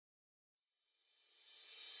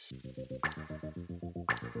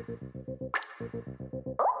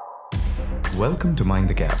Welcome to Mind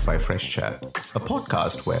the Gap by Fresh Chat, a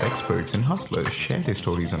podcast where experts and hustlers share their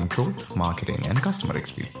stories on growth, marketing, and customer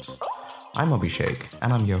experience. I'm Abhishek,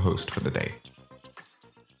 and I'm your host for the day.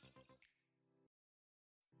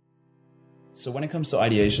 So when it comes to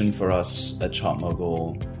ideation for us at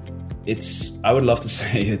ChartMogul, I would love to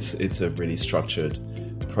say it's a really structured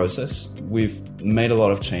process. We've made a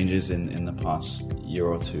lot of changes in the past year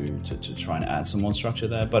or two to try and add some more structure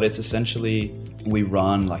there, but it's essentially, we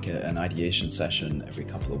run like an ideation session every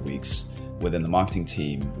couple of weeks within the marketing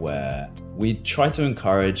team where we try to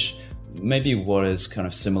encourage maybe what is kind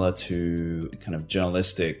of similar to kind of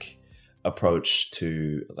journalistic approach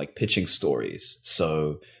to like pitching stories.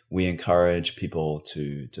 So we encourage people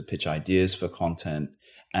to pitch ideas for content.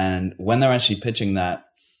 And when they're actually pitching that,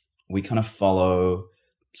 we kind of follow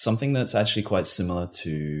something that's actually quite similar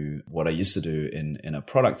to what I used to do in a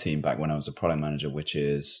product team back when I was a product manager, which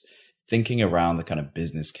is thinking around the kind of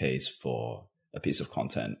business case for a piece of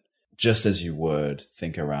content, just as you would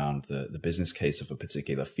think around the business case of a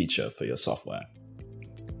particular feature for your software.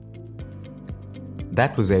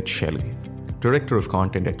 That was Ed Shelley, Director of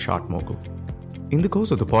Content at ChartMogul. In the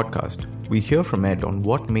course of the podcast, we hear from Ed on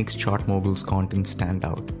what makes ChartMogul's content stand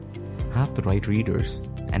out, have the right readers,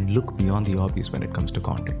 and look beyond the obvious when it comes to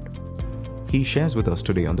content. He shares with us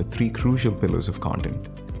today on the 3 crucial pillars of content: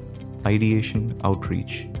 ideation,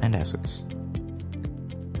 outreach, and assets.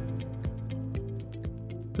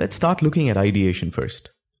 Let's start looking at ideation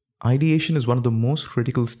first. Ideation is one of the most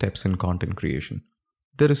critical steps in content creation.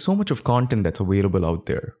 There is so much of content that's available out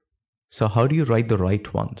there. So how do you write the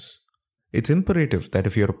right ones? It's imperative that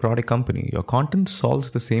if you're a product company, your content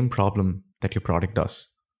solves the same problem that your product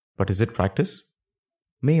does. But is it practice?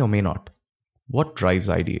 May or may not. What drives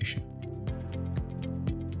ideation?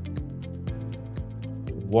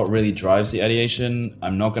 What really drives the ideation?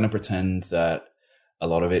 I'm not going to pretend that a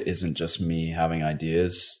lot of it isn't just me having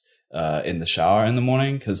ideas in the shower in the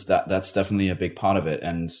morning, because that's definitely a big part of it.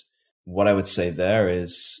 And what I would say there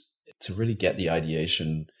is, to really get the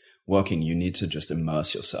ideation working, you need to just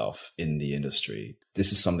immerse yourself in the industry.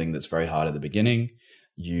 This is something that's very hard at the beginning.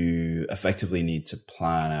 You effectively need to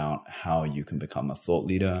plan out how you can become a thought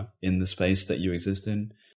leader in the space that you exist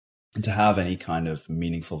in. And to have any kind of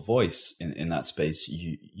meaningful voice in that space,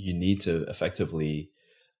 you need to effectively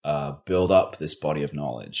build up this body of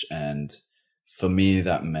knowledge. And for me,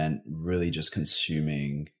 that meant really just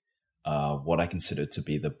consuming what I consider to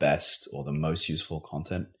be the best or the most useful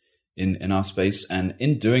content in our space. And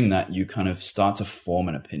in doing that, you kind of start to form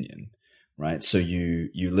an opinion, right? So you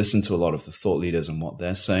listen to a lot of the thought leaders and what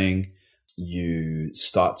they're saying. You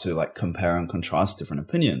start to like compare and contrast different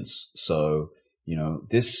opinions. So,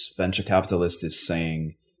 this venture capitalist is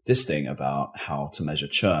saying this thing about how to measure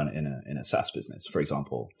churn in a SaaS business, for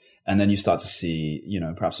example. And then you start to see,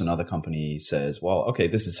 perhaps another company says, well, okay,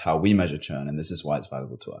 this is how we measure churn and this is why it's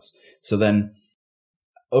valuable to us. So then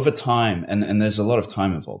over time, and there's a lot of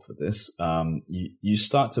time involved with this, you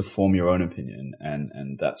start to form your own opinion,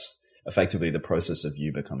 and that's effectively the process of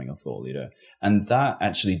you becoming a thought leader. And that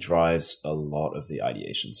actually drives a lot of the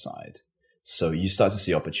ideation side. So you start to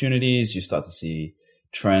see opportunities, you start to see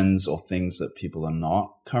trends or things that people are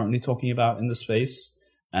not currently talking about in the space,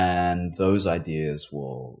 and those ideas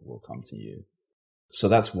will come to you. So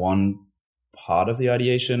that's one part of the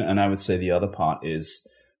ideation. And I would say the other part is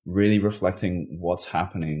really reflecting what's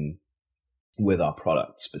happening with our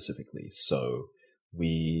product specifically. So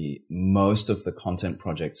most of the content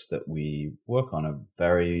projects that we work on are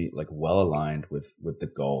very well aligned with the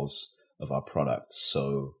goals of our product.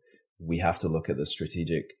 So we have to look at the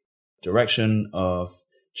strategic direction of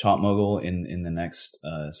ChartMogul in the next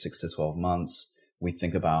 6 to 12 months. We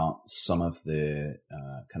think about some of the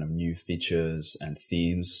kind of new features and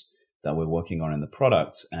themes that we're working on in the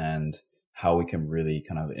product and how we can really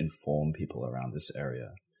kind of inform people around this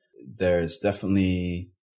area. There's definitely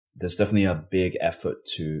a big effort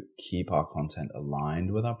to keep our content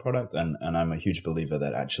aligned with our product. And I'm a huge believer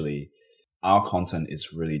that actually our content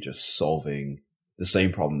is really just solving the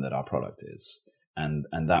same problem that our product is. And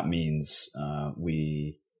that means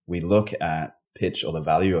we look at pitch or the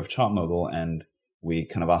value of ChartMogul and we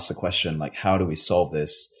kind of ask the question, like, how do we solve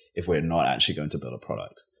this if we're not actually going to build a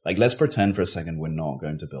product? Like, let's pretend for a second we're not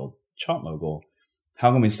going to build ChartMogul.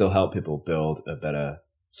 How can we still help people build a better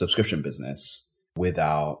subscription business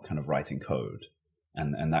without kind of writing code?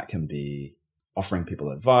 And that can be offering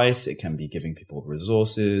people advice. It can be giving people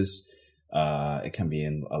resources. It can be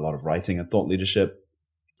in a lot of writing and thought leadership.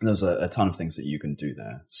 There's a ton of things that you can do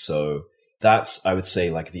there. So that's, I would say,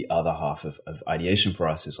 like the other half of ideation for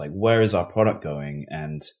us is like, where is our product going?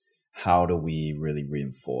 And how do we really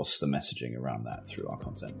reinforce the messaging around that through our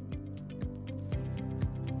content?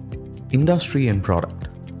 Industry and product.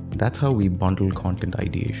 That's how we bundle content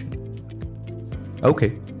ideation.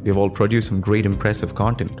 Okay, we've all produced some great impressive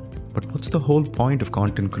content, but what's the whole point of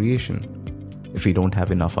content creation if we don't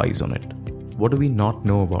have enough eyes on it? What do we not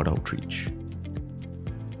know about outreach?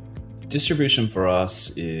 Distribution for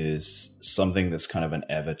us is something that's kind of an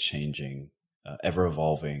ever-changing,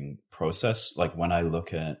 ever-evolving process. Like when I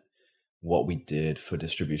look at what we did for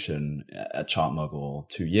distribution at ChartMogul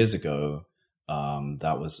 2 years ago,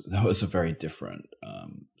 that was a very different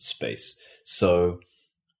space. So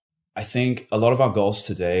I think a lot of our goals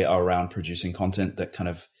today are around producing content that kind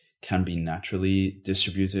of can be naturally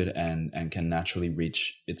distributed and can naturally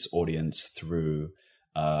reach its audience through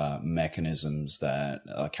mechanisms that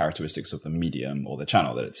are characteristics of the medium or the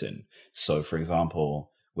channel that it's in. So for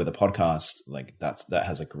example, with a podcast, like that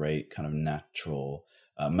has a great kind of natural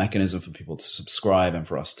mechanism for people to subscribe and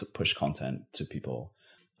for us to push content to people.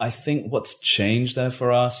 I think what's changed there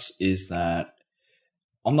for us is that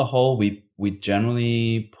on the whole, we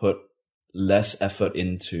generally put less effort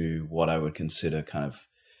into what I would consider kind of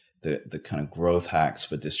the kind of growth hacks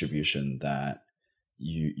for distribution that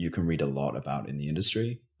you can read a lot about in the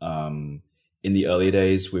industry. In the early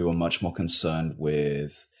days, we were much more concerned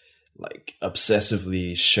with like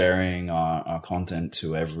obsessively sharing our content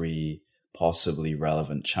to every possibly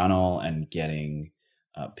relevant channel and getting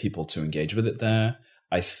people to engage with it there.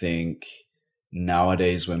 I think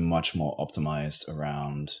nowadays we're much more optimized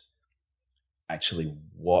around actually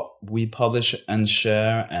what we publish and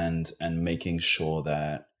share and making sure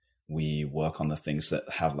that we work on the things that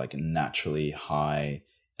have like naturally high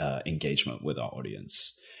engagement with our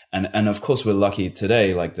audience. And of course we're lucky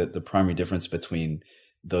today, like the primary difference between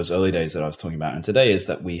those early days that I was talking about and today is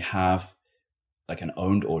that we have like an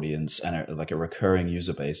owned audience and like a recurring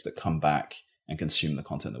user base that come back and consume the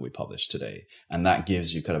content that we publish today. And that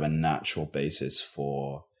gives you kind of a natural basis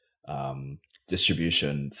for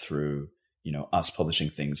distribution through, us publishing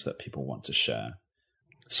things that people want to share.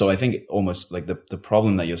 So I think almost like the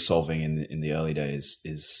problem that you're solving in the early days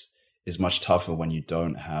is much tougher when you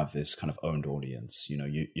don't have this kind of owned audience.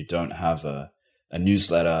 You don't have a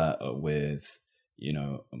newsletter with,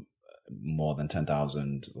 more than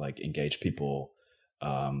 10,000 like engaged people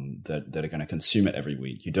that are going to consume it every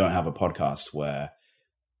week. You don't have a podcast where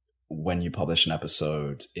when you publish an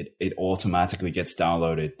episode, it automatically gets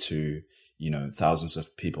downloaded to, thousands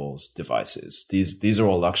of people's devices. These are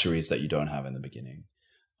all luxuries that you don't have in the beginning.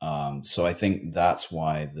 So I think that's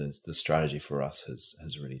why the strategy for us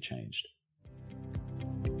has really changed.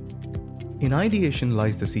 In ideation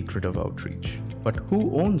lies the secret of outreach. But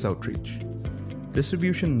who owns outreach?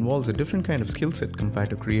 Distribution involves a different kind of skill set compared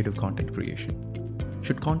to creative content creation.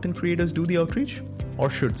 Should content creators do the outreach, or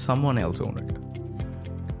should someone else own it?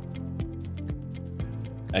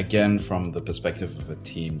 Again, from the perspective of a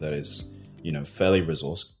team that is, fairly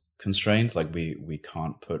resource constrained, like we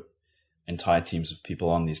can't put entire teams of people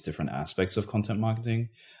on these different aspects of content marketing.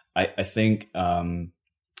 I think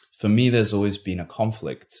for me, there's always been a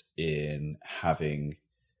conflict in having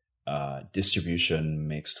distribution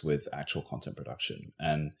mixed with actual content production.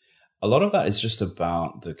 And a lot of that is just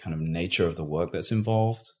about the kind of nature of the work that's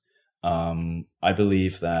involved. I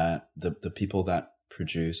believe that the people that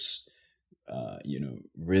produce,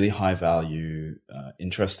 really high value,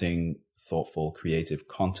 interesting, thoughtful, creative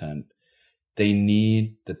content, they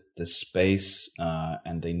need the space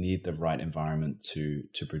and they need the right environment to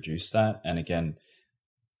produce that. And again,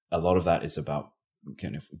 a lot of that is about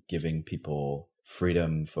kind of giving people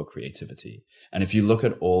freedom for creativity. And if you look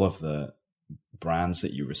at all of the brands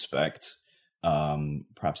that you respect,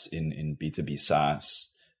 perhaps in B2B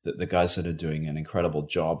SaaS, the guys that are doing an incredible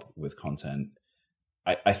job with content,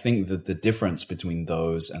 I think that the difference between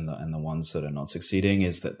those and the ones that are not succeeding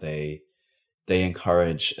is that they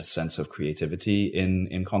encourage a sense of creativity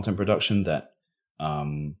in content production that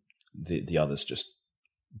the others just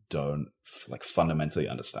don't like fundamentally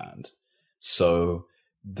understand. So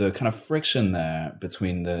the kind of friction there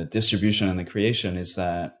between the distribution and the creation is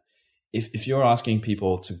that if you're asking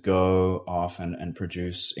people to go off and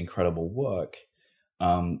produce incredible work,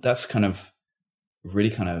 that's kind of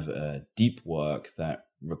really kind of deep work that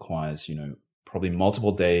requires, probably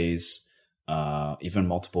multiple days, even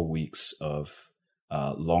multiple weeks of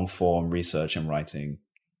long form research and writing,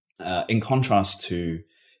 in contrast to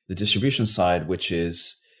the distribution side, which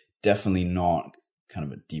is definitely not kind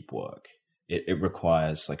of a deep work. It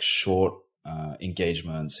requires like short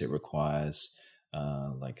engagements. It requires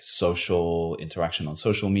like social interaction on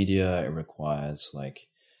social media. It requires like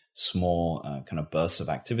small kind of bursts of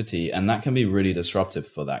activity, and that can be really disruptive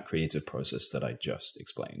for that creative process that I just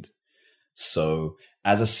explained. So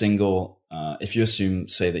as a single, if you assume,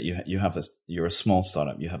 say that you're a small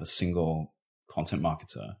startup, you have a single content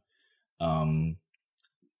marketer,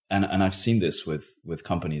 and I've seen this with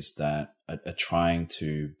companies that are trying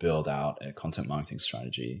to build out a content marketing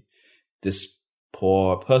strategy. This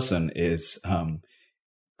poor person is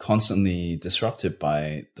constantly disrupted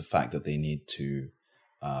by the fact that they need to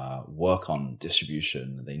work on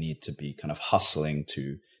distribution. They need to be kind of hustling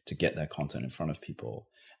to get their content in front of people.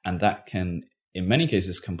 And that can, in many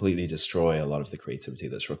cases, completely destroy a lot of the creativity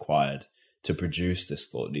that's required to produce this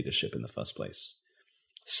thought leadership in the first place.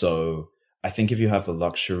 So I think if you have the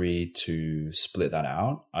luxury to split that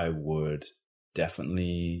out, I would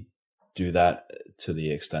definitely do that to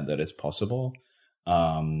the extent that it's possible.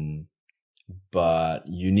 But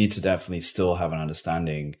you need to definitely still have an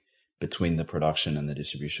understanding between the production and the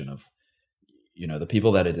distribution of, the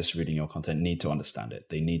people that are distributing your content need to understand it.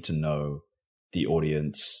 They need to know the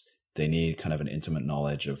audience. They need kind of an intimate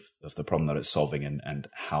knowledge of the problem that it's solving and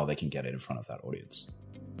how they can get it in front of that audience.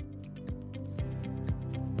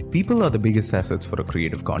 People are the biggest assets for a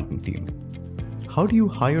creative content team. How do you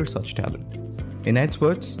hire such talent? In Ed's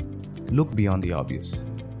words, look beyond the obvious.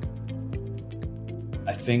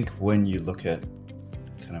 I think when you look at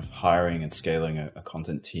kind of hiring and scaling a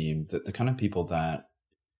content team, the kind of people that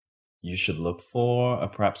you should look for are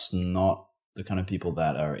perhaps not the kind of people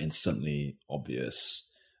that are instantly obvious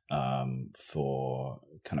for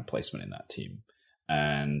kind of placement in that team.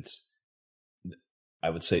 And I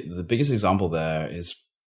would say the biggest example there is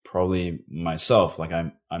probably myself. Like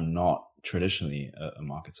I'm not traditionally a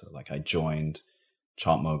marketer. Like I joined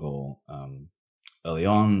ChartMogul early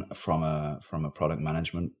on from a product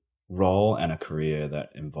management role and a career that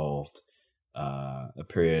involved a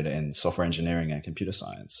period in software engineering and computer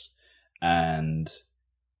science. And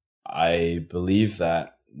I believe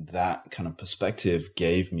that kind of perspective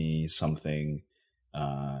gave me something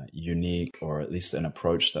unique, or at least an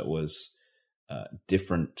approach that was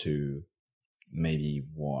different to maybe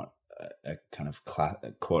what a kind of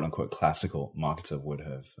quote unquote classical marketer would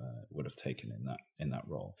have taken in that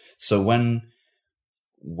role. So when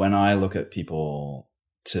I look at people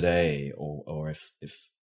today, or if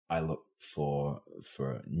I look for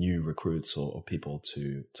new recruits or people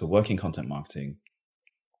to work in content marketing,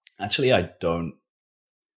 actually I don't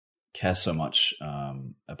care so much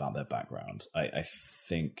about their background. I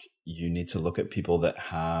think you need to look at people that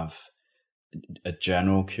have a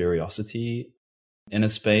general curiosity in a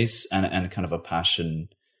space and kind of a passion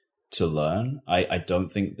to learn. I don't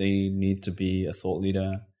think they need to be a thought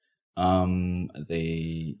leader.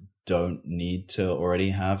 They don't need to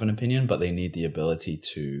already have an opinion, but they need the ability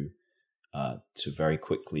to very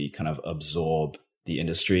quickly kind of absorb the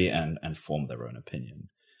industry and form their own opinion.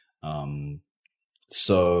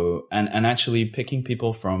 So actually picking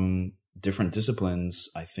people from different disciplines,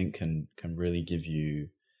 I think can really give you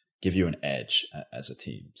an edge as a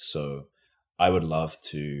team. So I would love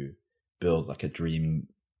to build like a dream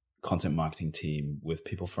content marketing team with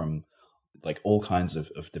people from like all kinds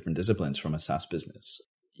of different disciplines from a SaaS business.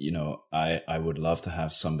 I would love to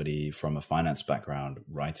have somebody from a finance background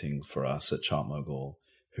writing for us at ChartMogul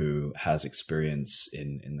who has experience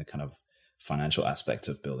in the kind of financial aspect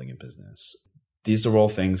of building a business. These are all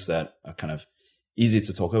things that are kind of easy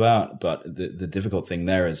to talk about, but the difficult thing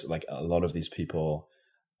there is like a lot of these people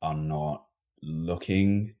are not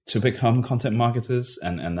looking to become content marketers,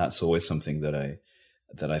 and that's always something that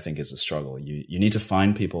I think is a struggle. You need to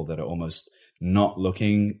find people that are almost not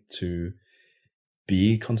looking to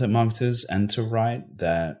be content marketers and to write,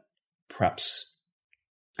 that perhaps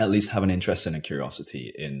at least have an interest and a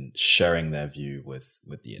curiosity in sharing their view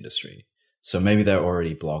with the industry. So maybe they're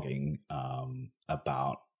already blogging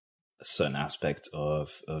about a certain aspect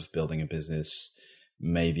of building a business.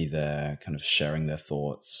 Maybe they're kind of sharing their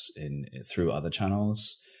thoughts through other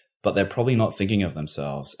channels, but they're probably not thinking of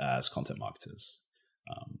themselves as content marketers.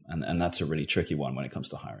 And that's a really tricky one when it comes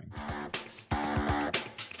to hiring.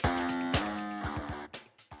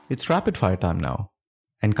 It's rapid fire time now.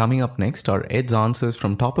 And coming up next are Ed's answers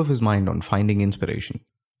from top of his mind on finding inspiration,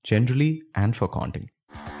 generally and for content.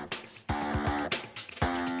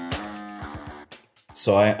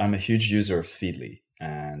 So I'm a huge user of Feedly,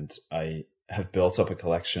 and I have built up a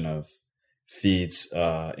collection of feeds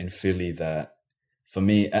in Feedly that, for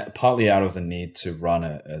me, partly out of the need to run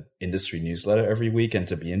a industry newsletter every week and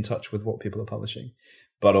to be in touch with what people are publishing,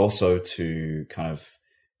 but also to kind of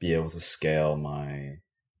be able to scale my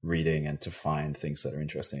reading and to find things that are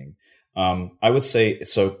interesting. I would say,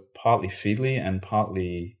 so partly Feedly and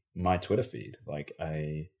partly my Twitter feed. Like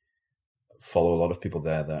I follow a lot of people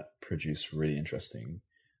there that produce really interesting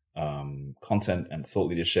content and thought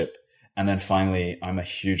leadership. And then finally, I'm a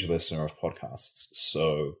huge listener of podcasts.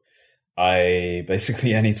 So I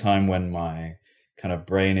basically, anytime when my kind of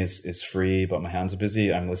brain is free, but my hands are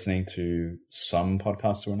busy, I'm listening to some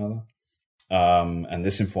podcast or another. And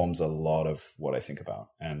this informs a lot of what I think about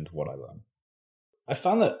and what I learn. I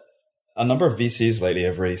found that a number of VCs lately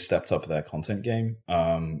have really stepped up their content game.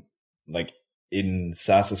 Like in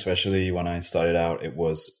SaaS, especially when I started out, it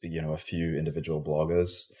was, a few individual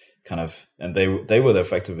bloggers and they were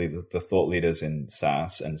effectively the thought leaders in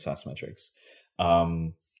SaaS and SaaS metrics.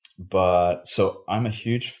 But so I'm a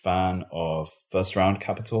huge fan of First Round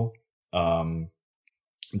Capital.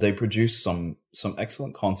 They produce some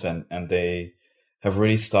excellent content, and they have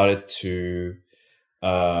really started to,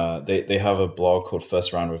 they have a blog called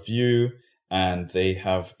First Round Review, and they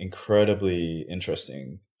have incredibly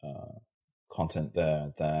interesting content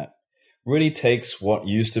there that really takes what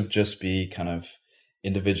used to just be kind of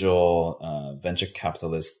individual venture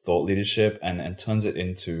capitalist thought leadership and turns it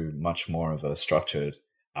into much more of a structured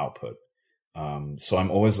output. So I'm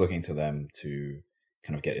always looking to them to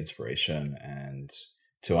kind of get inspiration and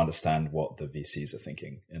to understand what the VCs are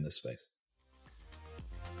thinking in this space.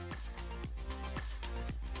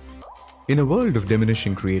 In a world of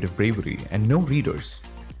diminishing creative bravery and no readers,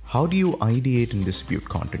 how do you ideate and distribute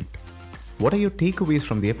content? What are your takeaways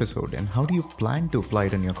from the episode, and how do you plan to apply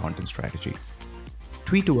it in your content strategy?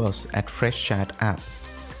 Tweet to us at FreshChatApp.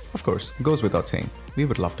 Of course, goes without saying, we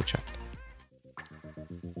would love to chat.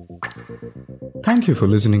 Thank you for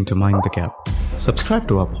listening to Mind the Gap. Subscribe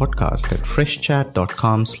to our podcast at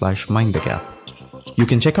freshchat.com/mindthegap. You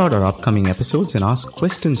can check out our upcoming episodes and ask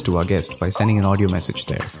questions to our guest by sending an audio message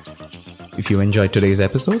there. If you enjoyed today's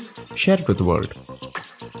episode, share it with the world.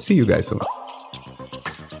 See you guys soon.